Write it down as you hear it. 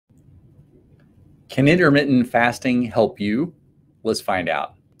Can intermittent fasting help you? Let's find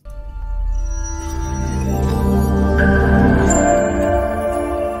out.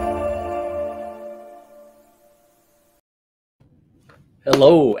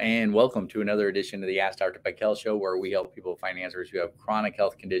 Hello, and welcome to another edition of the Ask Dr. Pickel show, where we help people find answers who have chronic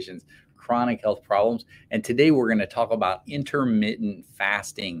health conditions, chronic health problems. And today we're going to talk about intermittent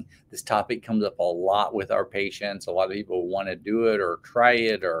fasting. This topic comes up a lot with our patients. A lot of people want to do it or try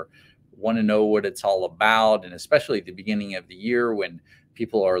it or want to know what it's all about. And especially at the beginning of the year when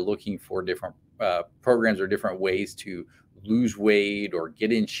people are looking for different programs or different ways to lose weight or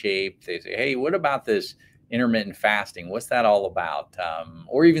get in shape, they say, hey, what about this intermittent fasting? What's that all about?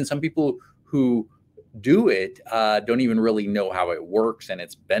 Or even some people who do it don't even really know how it works and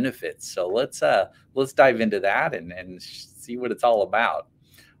its benefits. So let's dive into that and see what it's all about.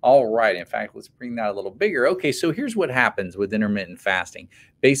 All right. In fact, let's bring that a little bigger. Okay. So here's what happens with intermittent fasting.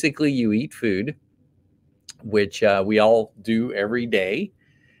 Basically, you eat food, which we all do every day.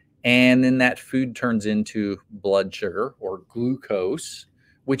 And then that food turns into blood sugar or glucose,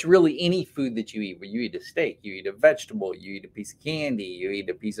 which really any food that you eat, when you eat a steak, you eat a vegetable, you eat a piece of candy, you eat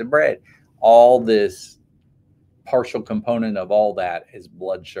a piece of bread, all this partial component of all that is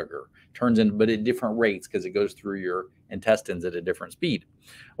blood sugar. Turns in, but at different rates because it goes through your intestines at a different speed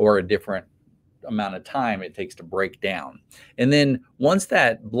or a different amount of time it takes to break down. And then once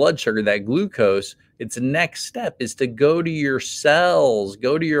that blood sugar, that glucose, its next step is to go to your cells,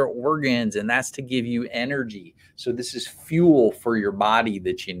 go to your organs, and that's to give you energy. So this is fuel for your body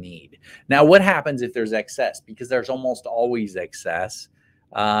that you need. Now, what happens if there's excess? Because there's almost always excess.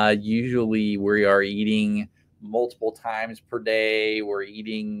 Usually we are eating multiple times per day. We're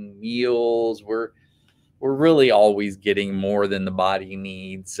eating meals. We're really always getting more than the body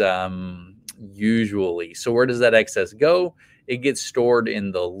needs. Usually. So where does that excess go? It gets stored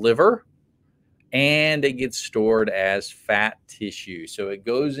in the liver and it gets stored as fat tissue. So it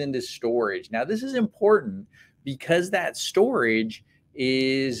goes into storage. Now, this is important because that storage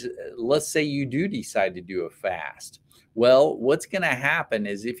is, let's say you do decide to do a fast. Well, what's going to happen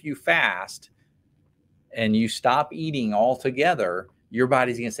is if you fast and you stop eating altogether, your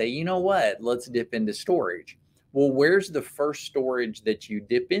body's going to say, you know what, let's dip into storage. Well, where's the first storage that you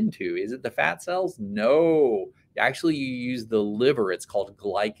dip into? Is it the fat cells? No. Actually, you use the liver. It's called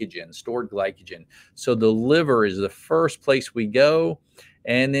glycogen, stored glycogen. So the liver is the first place we go.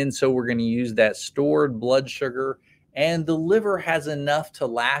 And then so we're going to use that stored blood sugar. And the liver has enough to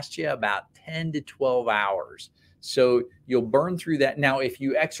last you about 10 to 12 hours. So you'll burn through that. Now, if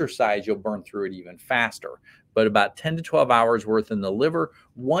you exercise, you'll burn through it even faster. But about 10 to 12 hours worth in the liver.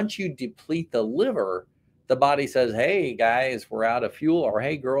 Once you deplete the liver, the body says, hey, guys, we're out of fuel. Or,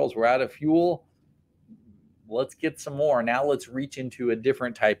 hey, girls, we're out of fuel. Let's get some more. Now let's reach into a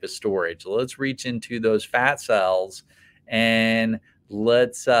different type of storage. Let's reach into those fat cells and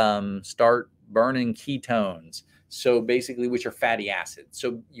let's start burning ketones. So basically, which are fatty acids.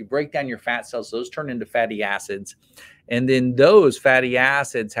 So you break down your fat cells, those turn into fatty acids. And then those fatty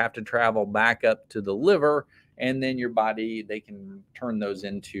acids have to travel back up to the liver. And then your body, they can turn those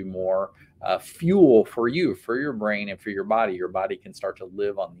into more fuel for you, for your brain and for your body. Your body can start to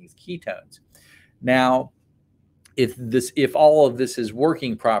live on these ketones. Now, if all of this is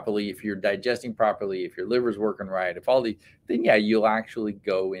working properly, if you're digesting properly, if your liver's working right, then yeah, you'll actually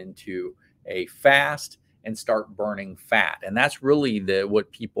go into a fast and start burning fat. And that's really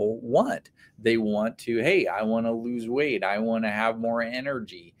what people want. They want to, hey, I want to lose weight. I want to have more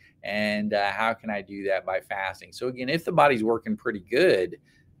energy. And how can I do that? By fasting. So again, if the body's working pretty good,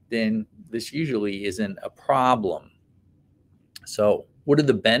 then this usually isn't a problem. So what are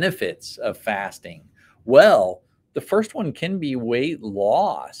the benefits of fasting? Well, the first one can be weight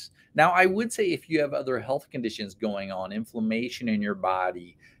loss. Now, I would say if you have other health conditions going on, inflammation in your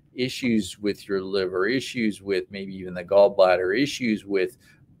body, issues with your liver, issues with maybe even the gallbladder, issues with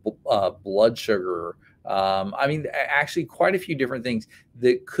blood sugar, actually quite a few different things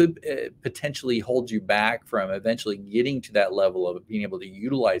that could potentially hold you back from eventually getting to that level of being able to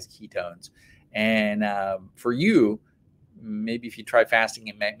utilize ketones. And for you, maybe if you try fasting,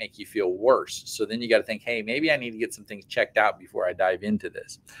 it might make you feel worse. So then you got to think, hey, maybe I need to get some things checked out before I dive into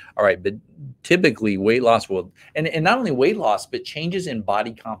this. All right. But typically weight loss will, and not only weight loss, but changes in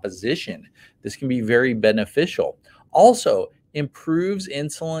body composition. This can be very beneficial. Also improves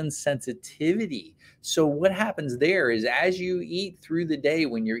insulin sensitivity. So what happens there is as you eat through the day,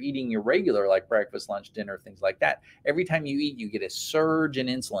 when you're eating your regular, like breakfast, lunch, dinner, things like that, every time you eat, you get a surge in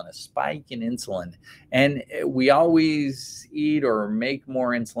insulin, a spike in insulin. And we always eat or make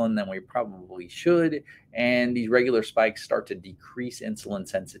more insulin than we probably should. And these regular spikes start to decrease insulin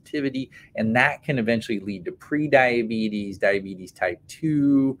sensitivity. And that can eventually lead to prediabetes, diabetes type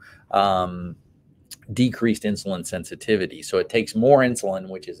 2, decreased insulin sensitivity. So it takes more insulin,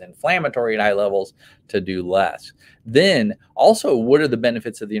 which is inflammatory at high levels, to do less. Then also, what are the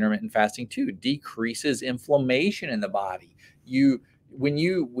benefits of the intermittent fasting too? Decreases inflammation in the body. When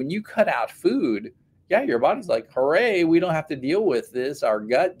you cut out food, yeah, your body's like, hooray, we don't have to deal with this. Our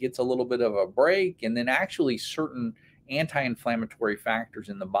gut gets a little bit of a break, and then actually certain anti-inflammatory factors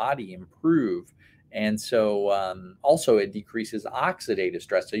in the body improve. And so also it decreases oxidative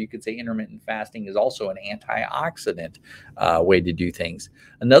stress. So you could say intermittent fasting is also an antioxidant way to do things.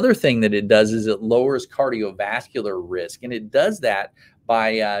 Another thing that it does is it lowers cardiovascular risk. And it does that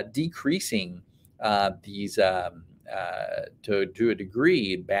by decreasing these, to a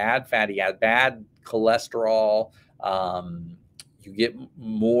degree, bad fatty acids, bad cholesterol. You get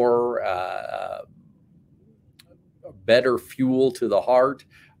more, better fuel to the heart.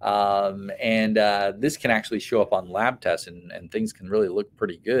 This can actually show up on lab tests, and things can really look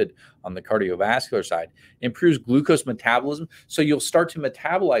pretty good on the cardiovascular side. Improves glucose metabolism. So you'll start to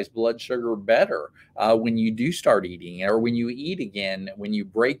metabolize blood sugar better when you do start eating, or when you eat again, when you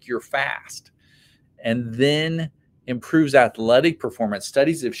break your fast. And then improves athletic performance.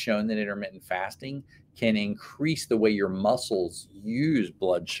 Studies have shown that intermittent fasting can increase the way your muscles use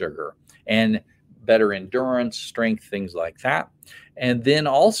blood sugar, and better endurance, strength, things like that. And then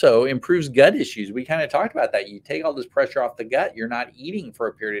also improves gut issues. We kind of talked about that. You take all this pressure off the gut, you're not eating for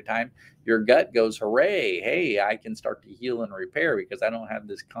a period of time, your gut goes, hooray, hey, I can start to heal and repair because I don't have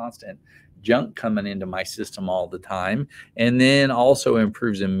this constant junk coming into my system all the time. And then also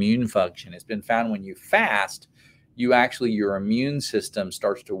improves immune function. It's been found when you fast, your immune system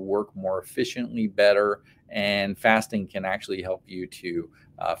starts to work more efficiently, better, and fasting can actually help you to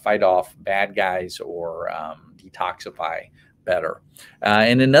fight off bad guys or detoxify better.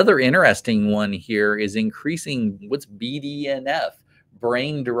 And another interesting one here is increasing what's BDNF,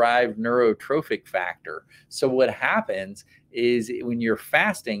 brain-derived neurotrophic factor. So what happens is when you're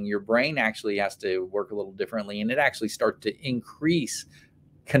fasting, your brain actually has to work a little differently, and it actually starts to increase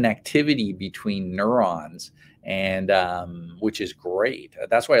connectivity between neurons, and which is great.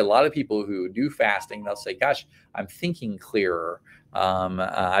 That's why a lot of people who do fasting, they'll say, gosh, I'm thinking clearer.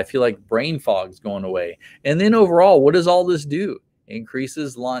 I feel like brain fog's going away. And then overall, what does all this do?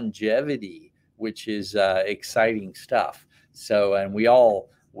 Increases longevity, which is exciting stuff. So, and we all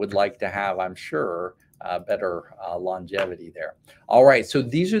would like to have, I'm sure, better longevity there. All right, so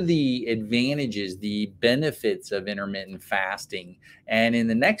these are the advantages, the benefits of intermittent fasting. And in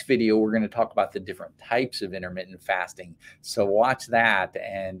the next video, we're going to talk about the different types of intermittent fasting. So watch that,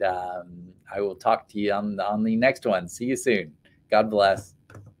 and I will talk to you on the next one. See you soon. God bless.